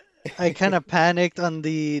 but I kind of panicked on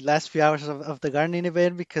the last few hours of the gardening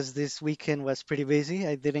event because this weekend was pretty busy.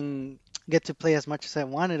 I didn't get to play as much as I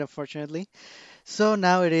wanted, unfortunately. So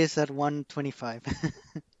now it is at 125.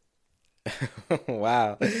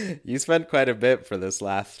 Wow. You spent quite a bit for this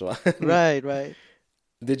last one. Right.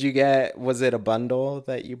 Was it a bundle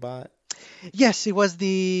that you bought? Yes, it was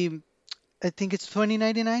I think it's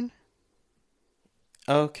 20.99.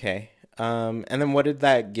 Okay. And then what did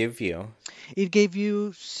that give you? It gave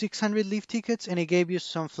you 600 leaf tickets and it gave you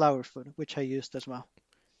some flower food, which I used as well.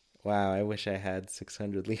 Wow, I wish I had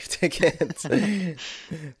 600 leaf tickets.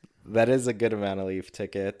 That is a good amount of leaf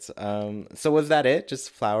tickets. So was that it?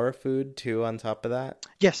 Just flower food too on top of that?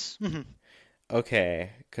 Yes.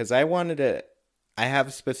 Okay, because I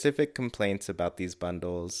have specific complaints about these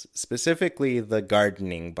bundles, specifically the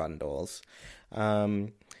gardening bundles.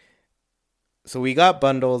 So we got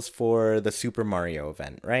bundles for the Super Mario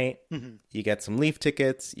event, right? You get some leaf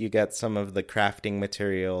tickets, you get some of the crafting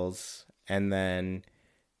materials, and then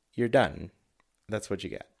you're done. That's what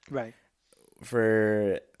you get. Right.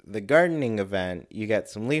 For the gardening event, you get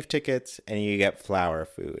some leaf tickets and you get flower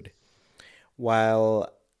food.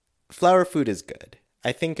 While flower food is good,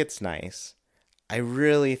 I think it's nice. I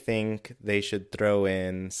really think they should throw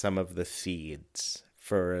in some of the seeds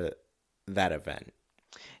for that event.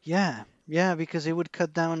 Yeah, because it would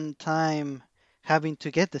cut down time having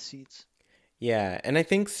to get the seeds. Yeah, and I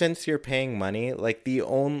think since you're paying money, like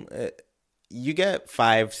you get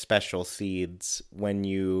 5 special seeds when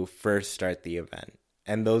you first start the event,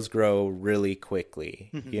 and those grow really quickly,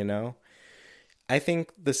 you know? I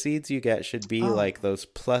think the seeds you get should be like those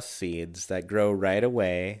plus seeds that grow right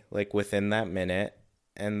away, like within that minute,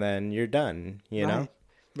 and then you're done, you know?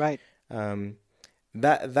 Right.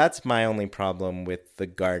 That's my only problem with the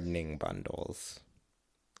gardening bundles.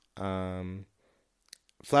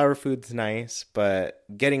 Flower food's nice, but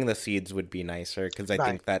getting the seeds would be nicer because I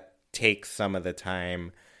think that takes some of the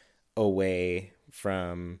time away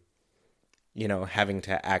from, having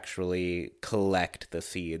to actually collect the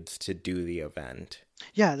seeds to do the event.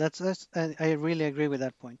 Yeah, I really agree with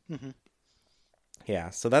that point. Yeah,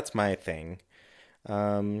 so that's my thing.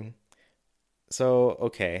 So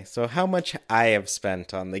how much I have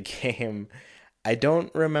spent on the game, I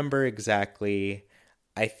don't remember exactly.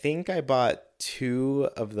 I think I bought 2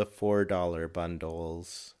 of the $4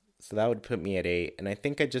 bundles, so that would put me at 8. And I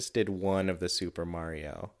think I just did 1 of the Super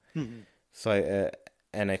Mario. So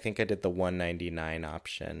I think I did the $1.99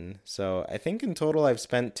 option. So I think in total I've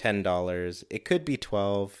spent $10. It could be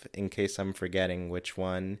 12 in case I'm forgetting which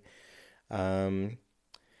one. But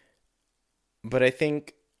I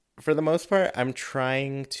think for the most part, I'm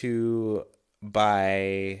trying to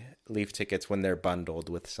buy leaf tickets when they're bundled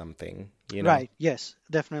with something, Right. Yes,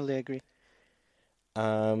 definitely agree.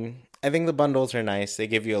 I think the bundles are nice. They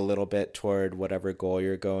give you a little bit toward whatever goal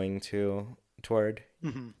you're going toward.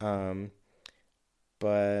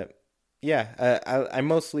 But Yeah, I'm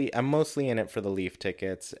mostly in it for the Leaf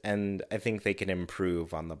tickets, and I think they can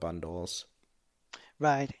improve on the bundles.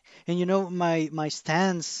 Right. And my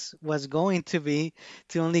stance was going to be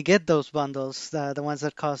to only get those bundles, the ones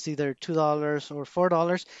that cost either $2 or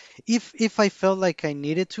 $4, if I felt like I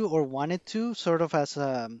needed to or wanted to, sort of as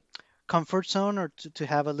a comfort zone, or to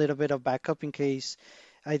have a little bit of backup in case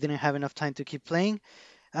I didn't have enough time to keep playing.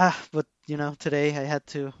 But today I had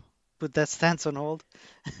to put that stance on hold.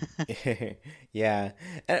 Yeah.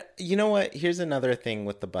 You know what? Here's another thing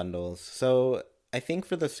with the bundles. So I think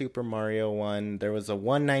for the Super Mario one, there was a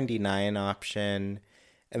 199 option,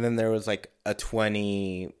 and then there was like a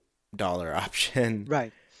 $20 option.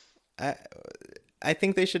 Right. I I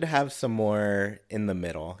think they should have some more in the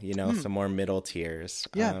middle, Hmm. some more middle tiers.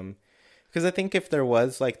 Yeah. Because I think if there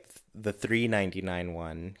was like the 399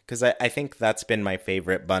 one, because I think that's been my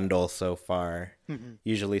favorite bundle so far. Hmm.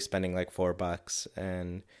 Usually spending like $4,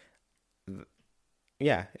 and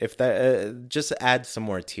yeah, if that just add some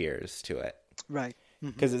more tiers to it, Right.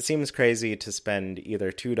 Hmm. because it seems crazy to spend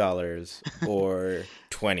either $2 or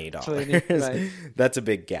 $20. 20. Right. That's a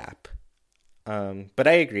big gap. But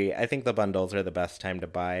I agree. I think the bundles are the best time to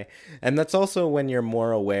buy, and that's also when you're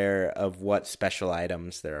more aware of what special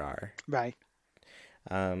items there are. Right.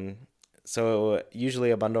 Um, so usually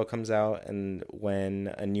a bundle comes out, and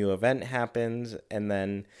when a new event happens, and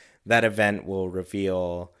then that event will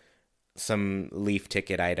reveal some Leaf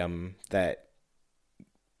ticket item that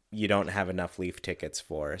you don't have enough Leaf tickets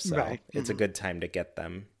for. So Right. it's a Hmm. good time to get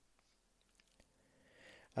them.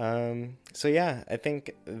 So yeah, I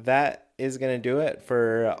think that is going to do it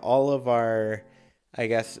for all of our, I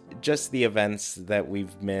guess, just the events that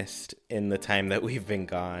we've missed in the time that we've been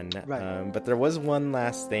gone. Right. But there was one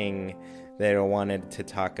last thing that I wanted to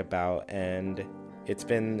talk about, and it's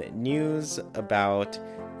been news about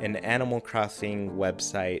an Animal Crossing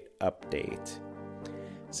website update.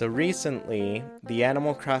 So recently, the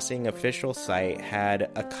Animal Crossing official site had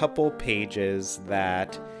a couple pages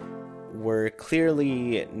that were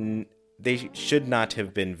clearly they should not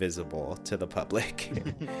have been visible to the public.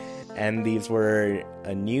 And these were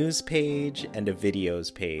a news page and a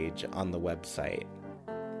videos page on the website.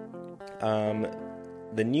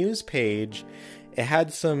 The news page, it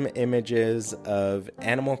had some images of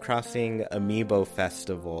Animal Crossing Amiibo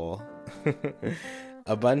Festival,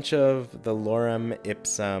 a bunch of the lorem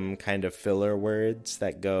ipsum kind of filler words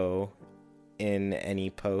that go in any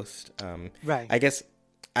post. Right. I guess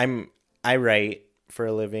I write for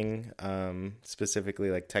a living,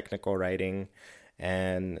 specifically like technical writing,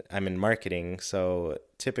 and I'm in marketing. So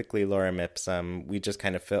typically lorem ipsum, we just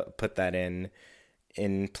kind of put that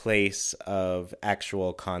in place of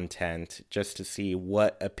actual content just to see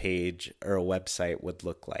what a page or a website would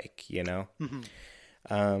look like,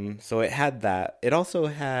 So it had that. It also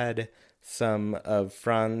had some of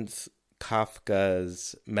Franz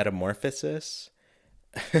Kafka's Metamorphosis,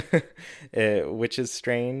 which is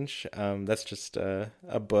strange. That's just a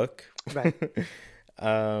book. Right.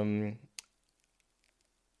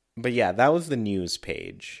 But yeah, that was the news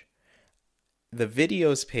page. The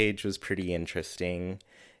videos page was pretty interesting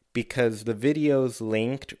because the videos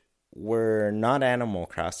linked were not Animal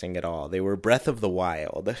Crossing at all. They were Breath of the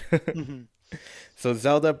Wild. Hmm. So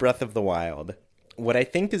Zelda Breath of the Wild. What I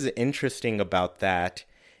think is interesting about that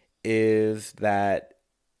is that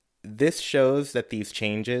this shows that these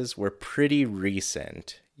changes were pretty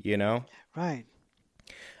recent, Right.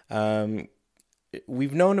 Um,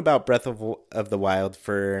 we've known about Breath of the Wild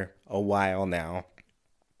for a while now,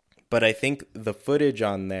 but I think the footage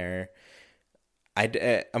on there,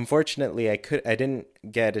 unfortunately I didn't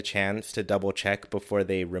get a chance to double check before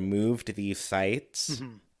they removed these sites,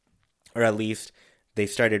 Hmm. or at least they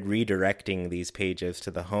started redirecting these pages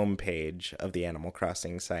to the home page of the Animal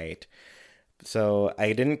Crossing site. So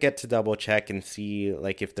I didn't get to double check and see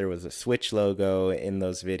like if there was a Switch logo in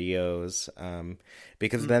those videos,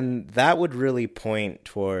 because then that would really point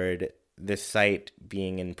toward this site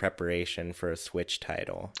being in preparation for a Switch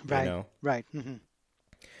title. Right. Right. Hmm.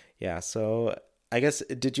 Yeah. So I guess,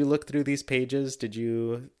 did you look through these pages? Did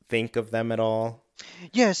you think of them at all?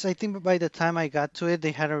 Yes, I think by the time I got to it,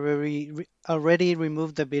 they had already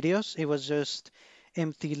removed the videos. It was just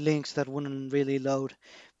empty links that wouldn't really load.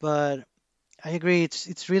 But I agree,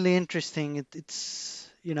 it's really interesting. It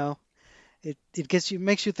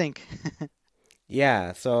makes you think.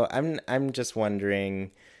 Yeah. So I'm just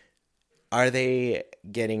wondering, are they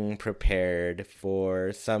getting prepared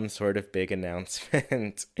for some sort of big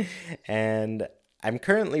announcement? And I'm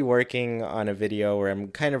currently working on a video where I'm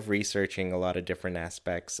kind of researching a lot of different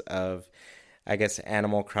aspects of, I guess,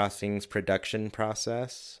 Animal Crossing's production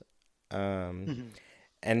process. Hmm.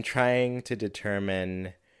 and trying to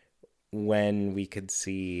determine when we could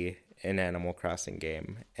see an Animal Crossing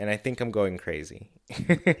game. And I think I'm going crazy.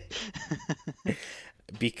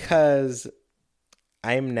 Because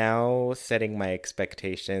I'm now setting my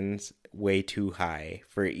expectations way too high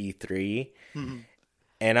for E3. Hmm.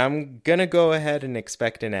 And I'm going to go ahead and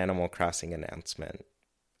expect an Animal Crossing announcement.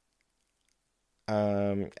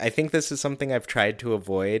 I think this is something I've tried to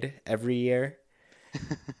avoid every year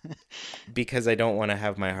because I don't want to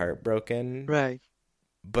have my heart broken. Right.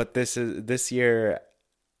 But this year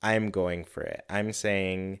I'm going for it. I'm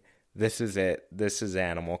saying this is it. This is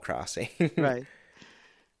Animal Crossing. Right.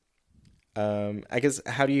 I guess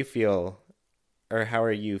how do you feel, or how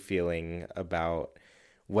are you feeling about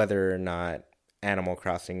whether or not Animal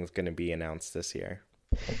Crossing is going to be announced this year?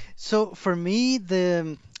 So for me,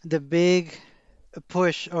 the big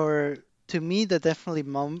push, or to me, the definitely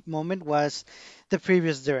moment was the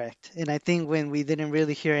previous direct, and I think when we didn't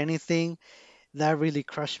really hear anything, that really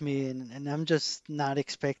crushed me, and I'm just not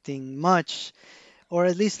expecting much, or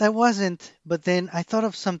at least I wasn't. But then I thought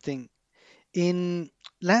of something in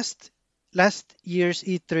last last year's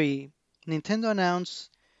E3. Nintendo announced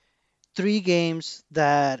three games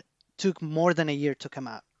that took more than a year to come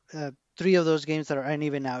out. Three of those games that aren't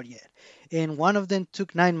even out yet. And one of them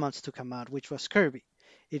took 9 months to come out, which was Kirby.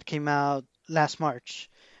 It came out last March.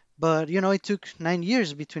 But, it took 9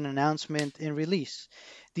 years between announcement and release.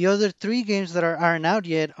 The other three games that aren't out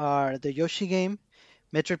yet are the Yoshi game,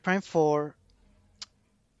 Metroid Prime 4,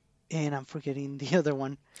 and I'm forgetting the other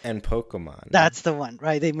one. And Pokemon. That's the one,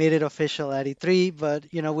 right? They made it official at E3, but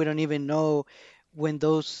we don't even know when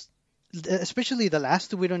those, especially the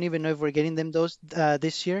last two, we don't even know if we're getting them those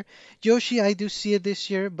this year. Yoshi, I do see it this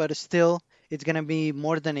year, but still, it's gonna be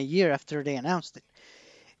more than a year after they announced it.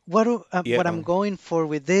 What Yeah. I'm going for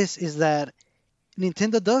with this is that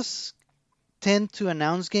Nintendo does tend to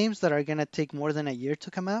announce games that are gonna take more than a year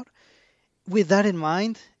to come out. With that in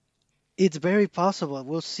mind, it's very possible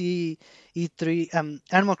we'll see E3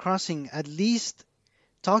 Animal Crossing at least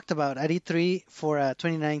talked about at E3 for a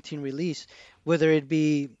 2019 release, whether it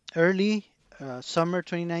be early summer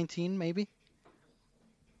 2019 maybe.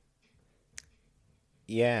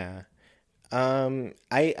 Yeah.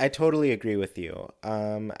 I totally agree with you.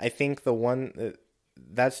 I think the one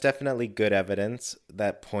that's definitely good evidence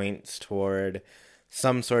that points toward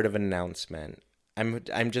some sort of announcement.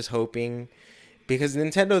 I'm just hoping because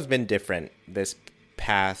Nintendo's been different this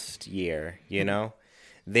past year, you Mhm. know?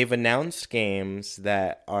 They've announced games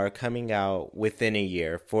that are coming out within a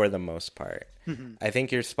year for the most part. Mhm. I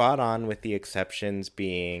think you're spot on with the exceptions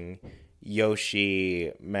being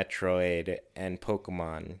Yoshi, Metroid, and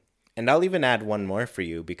Pokemon. And I'll even add one more for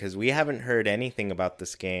you because we haven't heard anything about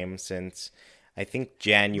this game since I think Mm,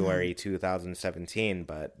 January 2017,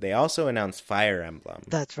 but they also announced Fire Emblem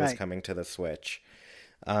that's was right. coming to the Switch.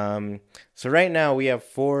 So right now we have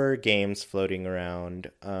four games floating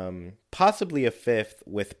around, possibly a fifth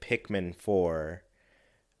with Pikmin 4.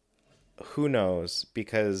 Who knows?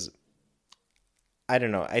 Because I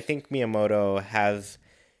don't know. I think Miyamoto has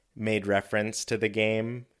made reference to the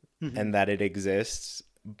game Hmm. and that it exists,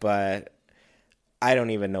 but I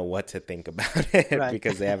don't even know what to think about it Right.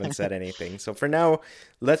 because they haven't said anything. So for now,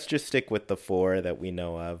 let's just stick with the four that we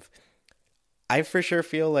know of. I for sure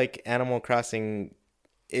feel like Animal Crossing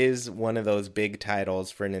is one of those big titles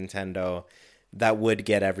for Nintendo that would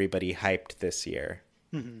get everybody hyped this year.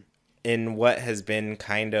 Hmm. In what has been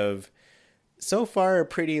kind of so far a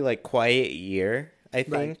pretty like quiet year, I Right.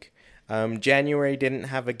 think. January didn't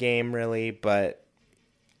have a game really, but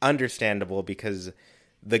understandable because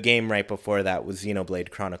the game right before that was Xenoblade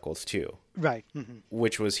Chronicles 2, Right. Hmm.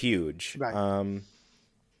 which was huge. Right.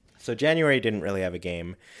 So January didn't really have a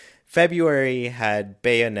game. February had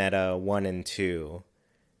Bayonetta 1 and 2,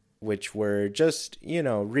 which were just,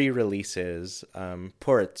 re-releases,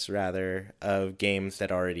 ports rather, of games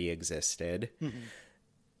that already existed. Hmm.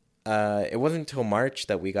 It wasn't until March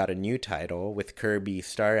that we got a new title with Kirby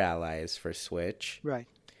Star Allies for Switch. Right.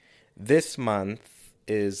 This month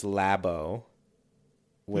is Labo,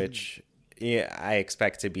 Hmm. which yeah, I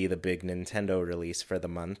expect to be the big Nintendo release for the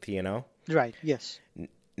month. Right. Yes.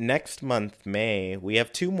 Next month, May, we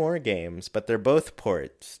have two more games, but they're both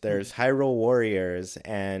ports. Hmm. There's Hyrule Warriors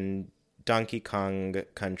and Donkey Kong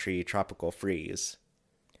Country Tropical Freeze.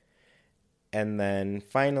 And then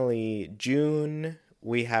finally, June,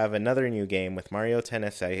 we have another new game with Mario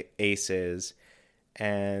Tennis Aces.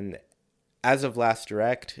 And as of last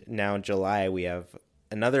direct, now July, we have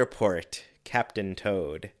another port, Captain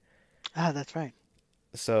Toad. Ah, that's right.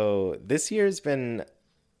 So this year's been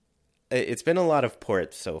a lot of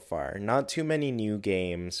ports so far. Not too many new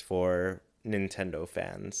games for Nintendo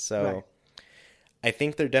fans. Right. So I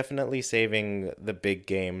think they're definitely saving the big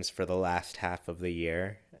games for the last half of the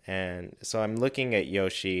year. And so I'm looking at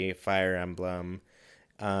Yoshi, Fire Emblem.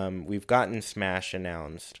 We've gotten Smash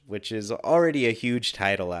announced, which is already a huge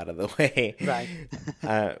title out of the way. Right.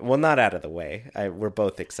 Well, not out of the way. We're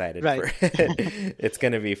both excited Right. for it. It's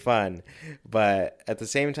going to be fun. But at the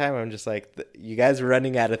same time, I'm just like, you guys are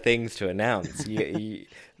running out of things to announce.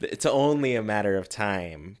 It's only a matter of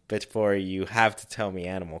time before you have to tell me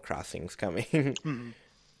Animal Crossing's coming.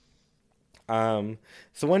 Mhm.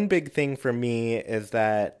 So one big thing for me is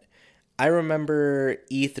that I remember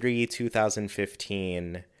E3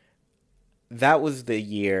 2015. That was the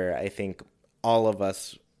year I think all of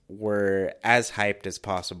us were as hyped as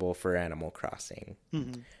possible for Animal Crossing.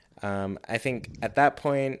 Mhm. I think at that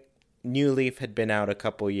point, New Leaf had been out a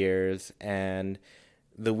couple years, and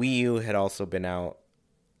the Wii U had also been out.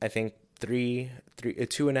 I think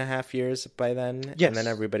 2.5 years by then, and then Yes.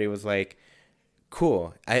 everybody was like,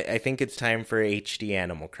 "Cool, I think it's time for HD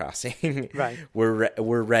Animal Crossing. Right.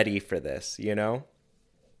 We're ready for this," you know.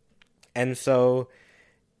 And so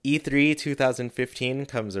E3 2015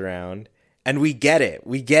 comes around, and we get it.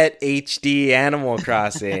 We get HD Animal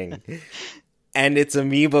Crossing, and it's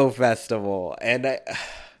Amiibo Festival, and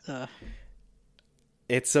Uh,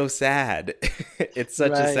 it's so sad. It's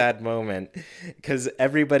such a right. sad moment because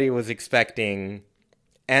everybody was expecting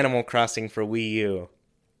Animal Crossing for Wii U,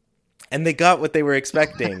 and they got what they were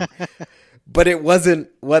expecting, but it wasn't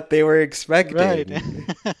what they were Right. expecting,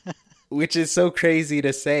 which is so crazy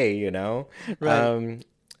to say, you know? Right.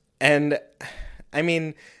 And I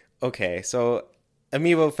mean, okay, so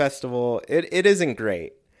Amiibo Festival, it isn't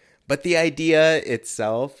great, but the idea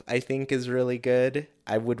itself, I think, is really good.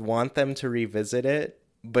 I would want them to revisit it,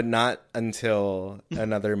 but not until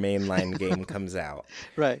another mainline game comes out.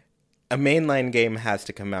 Right. A mainline game has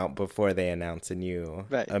to come out before they announce a new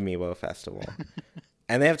Right. Amiibo Festival.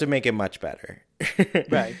 And they have to make it much better.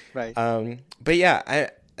 Right. Right. But yeah,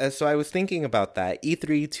 so I was thinking about that.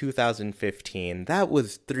 E3 2015, that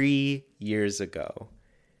was 3 years ago.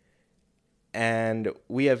 And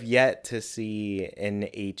we have yet to see an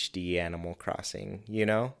HD Animal Crossing, you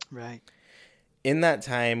know? Right. In that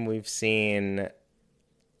time, we've seen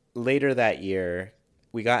later that year,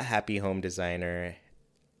 we got Happy Home Designer,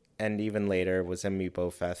 and even later was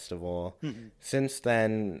Amiibo Festival. Mhm. Since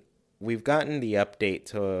then, we've gotten the update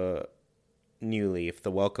to New Leaf,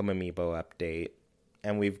 the Welcome Amiibo update,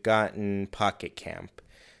 and we've gotten Pocket Camp.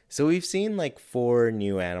 So we've seen like 4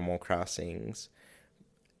 new Animal Crossings,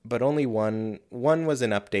 but only one was an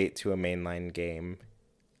update to a mainline game.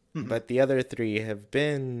 Mhm. But the other 3 have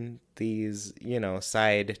been these, you know,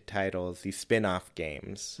 side titles, these spin-off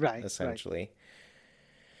games, Right. Right. essentially.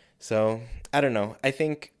 So, I don't know. I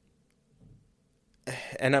think,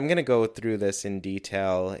 and I'm going to go through this in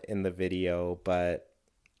detail in the video, but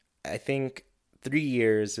I think 3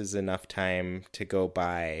 years is enough time to go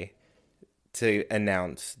by to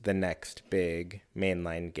announce the next big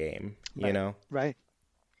mainline game, you Right. know? Right.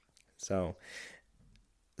 So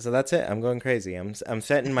that's it. I'm going crazy. I'm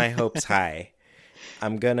setting my hopes high.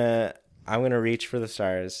 I'm gonna reach for the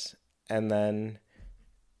stars, and then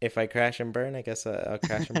if I crash and burn, I guess I'll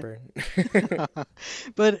crash and burn.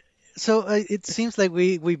 But so it seems like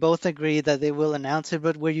we both agree that they will announce it,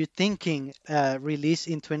 but were you thinking release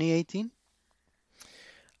in 2018?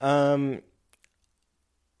 um,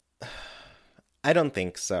 I don't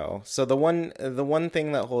think so. So the one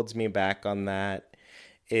thing that holds me back on that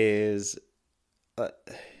is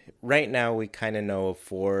right now we kind of know of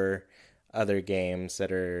 4 other games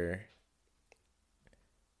that are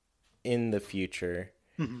in the future.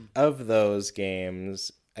 Mhm. Of those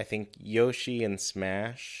games, I think Yoshi and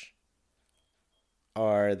Smash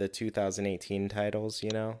are the 2018 titles, you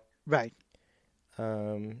know? Right.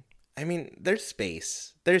 I mean, there's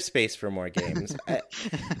space. There's space for more games.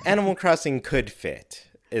 Animal Crossing could fit,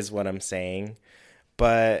 is what I'm saying.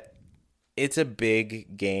 But it's a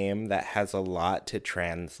big game that has a lot to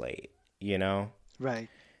translate, you know? Right.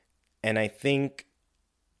 And I think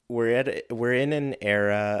we're in an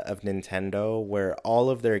era of Nintendo where all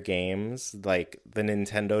of their games, like the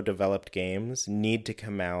Nintendo developed games, need to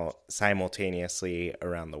come out simultaneously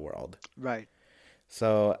around the world. Right.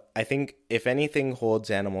 So I think if anything holds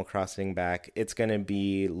Animal Crossing back, it's going to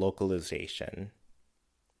be localization.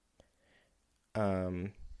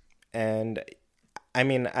 And I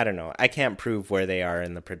mean, I don't know. I can't prove where they are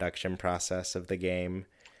in the production process of the game.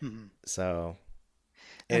 Mhm. So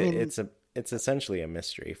I mean, it's essentially a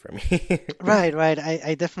mystery for me. right, right.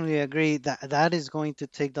 I definitely agree that that is going to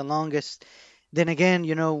take the longest. Then again,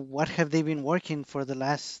 what have they been working for the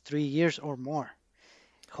last 3 years or more?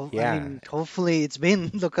 I Yeah, mean, hopefully it's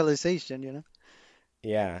been localization, you know?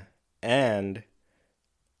 yeah. And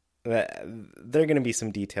there are going to be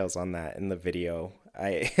some details on that in the video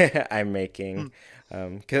I'm making,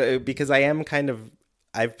 Mm. because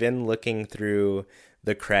I've been looking through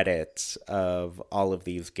the credits of all of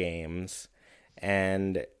these games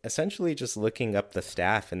and essentially just looking up the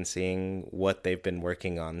staff and seeing what they've been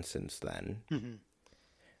working on since then.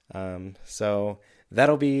 Mhm. So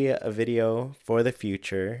that'll be a video for the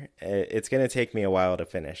future. It's going to take me a while to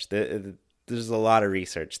finish. There's a lot of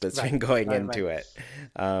research that's Right, been going right, right. into it.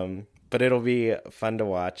 But it'll be fun to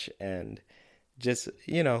watch and just,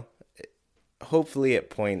 hopefully it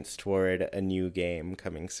points toward a new game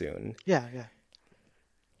coming soon. Yeah, yeah.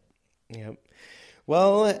 Yep.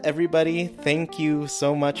 Well, everybody, thank you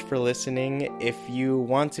so much for listening. If you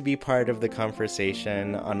want to be part of the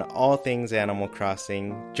conversation on all things Animal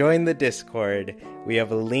Crossing, join the Discord. We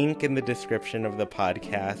have a link in the description of the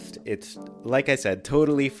podcast. It's, like I said,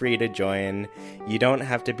 totally free to join. You don't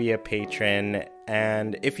have to be a patron.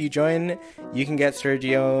 And if you join, you can get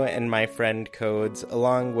Sergio and my friend codes,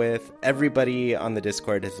 along with everybody on the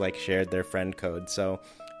Discord has shared their friend code. So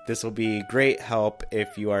this will be great help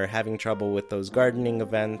if you are having trouble with those gardening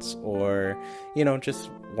events or, just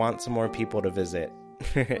want some more people to visit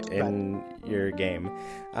in your game.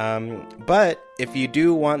 But if you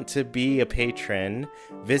do want to be a patron,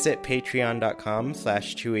 visit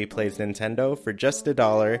patreon.com/ChewiePlaysNintendo for just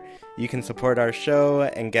 $1. You can support our show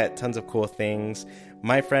and get tons of cool things.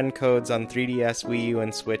 My friend codes on 3DS, Wii U,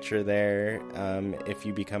 and Switch are there if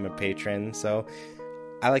you become a patron. So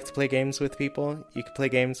I like to play games with people. You can play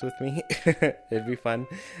games with me. It'd be fun.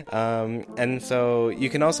 And so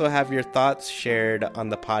you can also have your thoughts shared on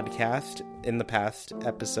the podcast. In the past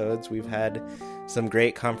episodes, we've had some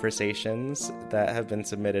great conversations that have been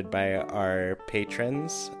submitted by our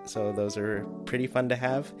patrons. So those are pretty fun to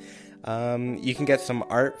have. You can get some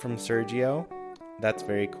art from Sergio. That's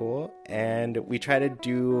very cool. And we try to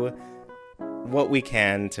do what we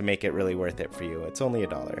can to make it really worth it for you. It's only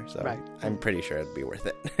 $1, so right. I'm pretty sure it'd be worth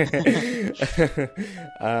it.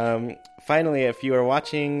 Finally, if you are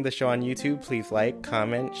watching the show on YouTube, please like,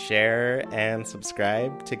 comment, share, and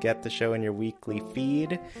subscribe to get the show in your weekly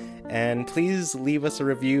feed. And please leave us a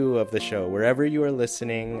review of the show wherever you are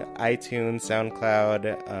listening: iTunes,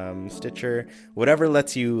 SoundCloud, Stitcher, whatever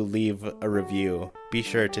lets you leave a review. Be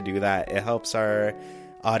sure to do that. It helps our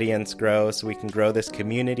audience grow so we can grow this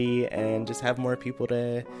community and just have more people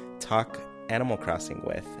to talk Animal Crossing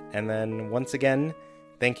with. And then once again,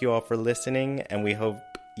 thank you all for listening, and we hope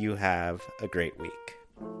you have a great week.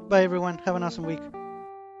 Bye everyone. Have an awesome week.